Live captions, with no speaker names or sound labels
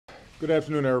Good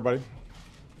afternoon, everybody.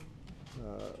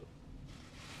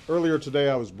 Earlier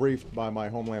today, I was briefed by my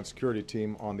Homeland Security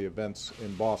team on the events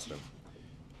in Boston.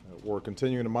 We're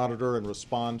continuing to monitor and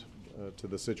respond to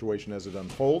the situation as it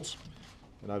unfolds,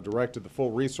 and I've directed the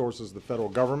full resources of the federal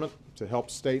government to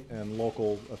help state and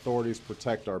local authorities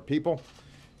protect our people,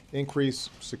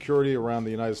 increase security around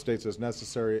the United States as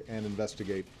necessary, and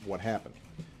investigate what happened.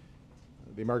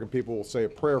 The American people will say a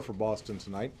prayer for Boston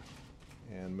tonight,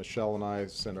 and Michelle and I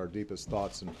send our deepest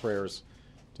thoughts and prayers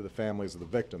to the families of the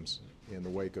victims in the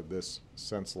wake of this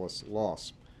senseless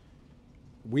loss.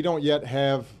 We don't yet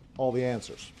have all the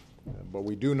answers, but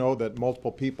we do know that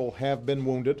multiple people have been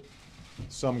wounded,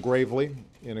 some gravely,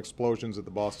 in explosions at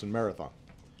the Boston Marathon.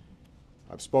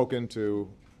 I've spoken to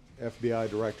FBI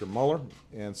Director Mueller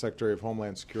and Secretary of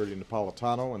Homeland Security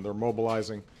Napolitano, and they're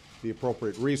mobilizing the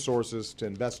appropriate resources to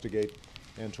investigate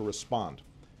and to respond.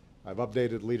 I've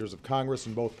updated leaders of Congress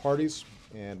in both parties,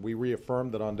 and we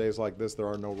reaffirmed that on days like this there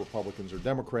are no Republicans or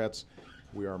Democrats.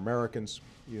 We are Americans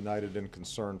united in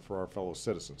concern for our fellow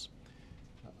citizens.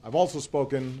 I've also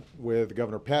spoken with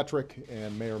Governor Patrick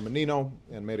and Mayor Menino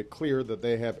and made it clear that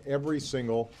they have every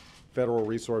single federal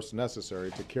resource necessary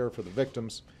to care for the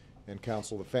victims and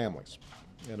counsel the families.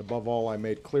 And above all, I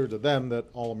made clear to them that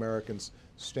all Americans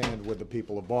stand with the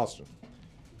people of Boston.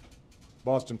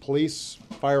 Boston police,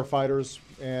 firefighters,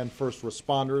 and first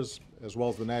responders, as well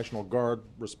as the National Guard,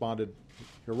 responded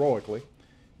heroically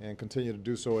and continue to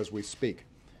do so as we speak.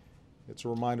 It's a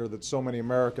reminder that so many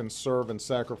Americans serve and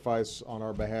sacrifice on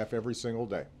our behalf every single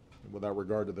day, without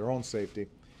regard to their own safety,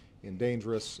 in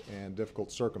dangerous and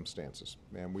difficult circumstances.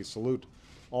 And we salute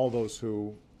all those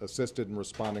who assisted in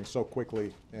responding so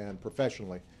quickly and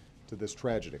professionally to this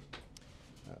tragedy.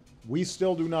 We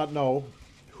still do not know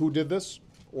who did this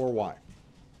or why,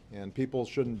 and people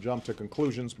shouldn't jump to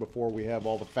conclusions before we have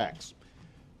all the facts.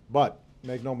 But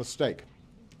make no mistake,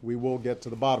 we will get to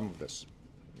the bottom of this,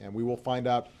 and we will find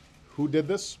out who did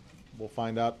this. We'll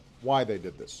find out why they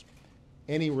did this.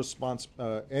 Any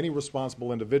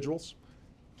responsible individuals,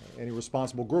 any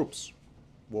responsible groups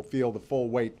will feel the full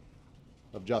weight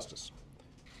of justice.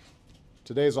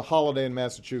 Today is a holiday in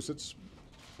Massachusetts,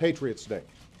 Patriots' Day.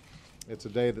 It's a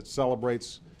day that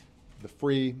celebrates the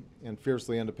free and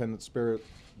fiercely independent spirit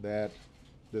that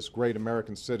this great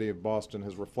American city of Boston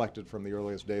has reflected from the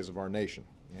earliest days of our nation.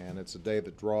 And it's a day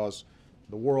that draws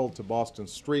the world to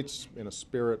Boston's streets in a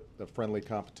spirit of friendly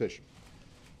competition.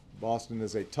 Boston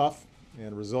is a tough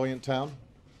and resilient town,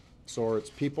 so are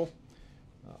its people.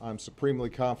 I'm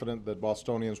supremely confident that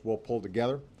Bostonians will pull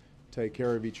together, take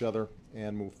care of each other,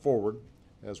 and move forward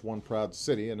as one proud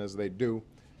city, and as they do,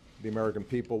 the American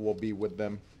people will be with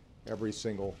them every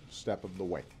single step of the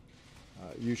way.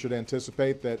 You should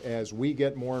anticipate that as we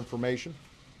get more information,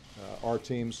 our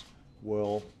teams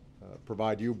will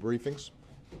provide you briefings.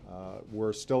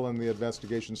 We're still in the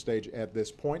investigation stage at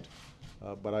this point,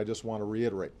 but I just want to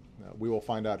reiterate, we will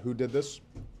find out who did this,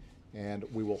 and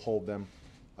we will hold them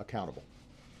accountable.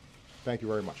 Thank you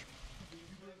very much.